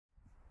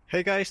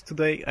Hey guys,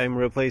 today I'm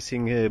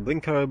replacing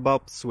blinker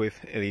bulbs with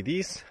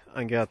LEDs.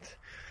 I got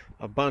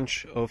a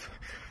bunch of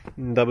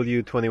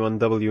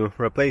W21W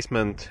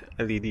replacement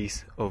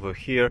LEDs over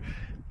here,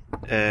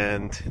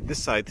 and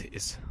this side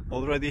is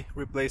already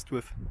replaced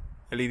with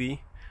LED.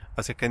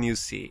 As you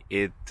see,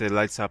 it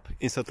lights up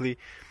instantly,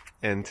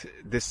 and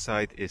this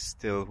side is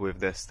still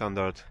with the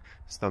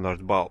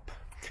standard bulb.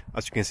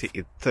 As you can see,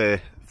 it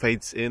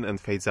fades in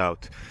and fades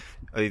out.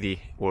 LED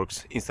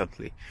works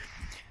instantly.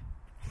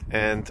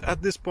 And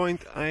at this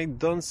point I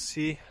don't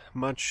see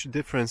much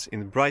difference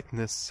in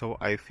brightness, so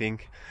I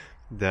think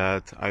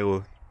that I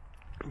will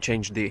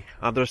change the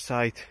other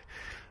side.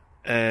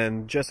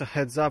 And just a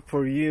heads up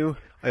for you,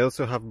 I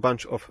also have a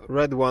bunch of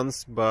red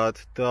ones,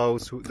 but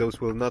those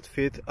will not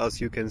fit. As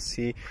you can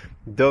see,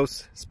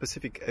 those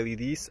specific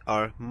LEDs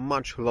are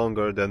much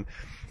longer than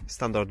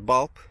standard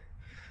bulb,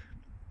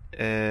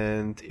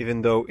 and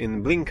even though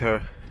in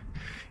blinker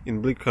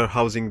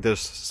housing there's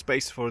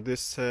space for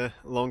this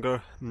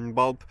longer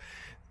bulb,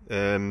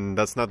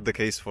 that's not the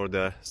case for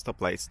the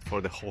stoplights,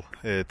 for the whole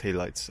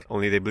taillights.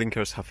 Only the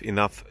blinkers have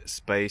enough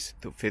space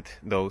to fit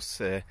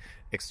those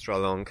extra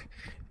long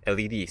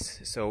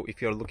LEDs. So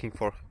if you're looking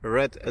for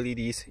red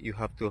LEDs, you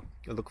have to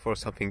look for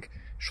something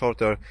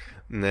shorter,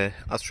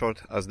 as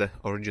short as the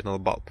original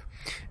bulb.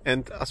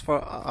 And as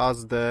far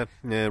as the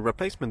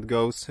replacement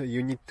goes,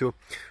 you need to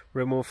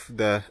remove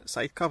the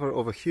side cover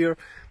over here.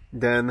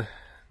 Then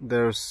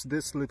there's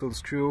this little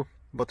screw,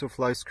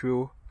 butterfly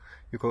screw.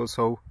 You can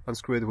also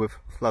unscrew it with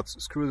flat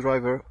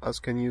screwdriver, as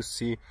can you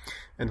see.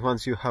 And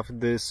once you have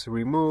this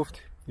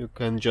removed, you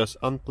can just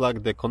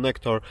unplug the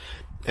connector,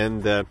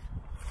 and the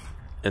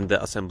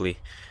assembly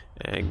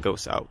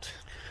goes out.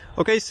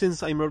 Okay,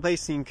 since I'm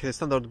replacing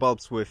standard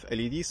bulbs with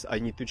LEDs, I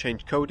need to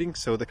change coding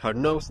so the car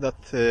knows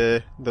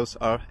that those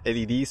are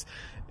LEDs,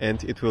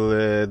 and it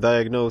will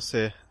diagnose,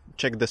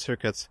 check the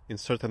circuits in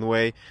certain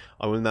way.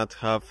 I will not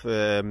have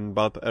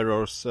bulb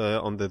errors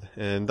on the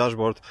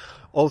dashboard.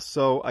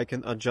 Also, I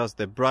can adjust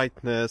the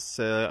brightness.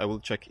 I will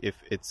check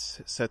if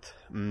it's set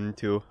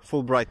to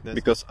full brightness,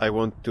 because I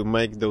want to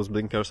make those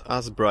blinkers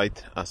as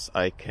bright as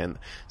I can.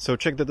 So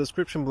check the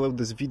description below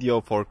this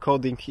video for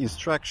coding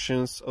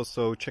instructions.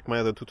 Also check my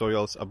other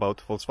tutorials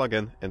about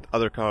Volkswagen and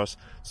other cars.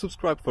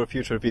 Subscribe for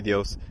future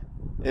videos,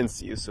 and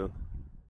see you soon.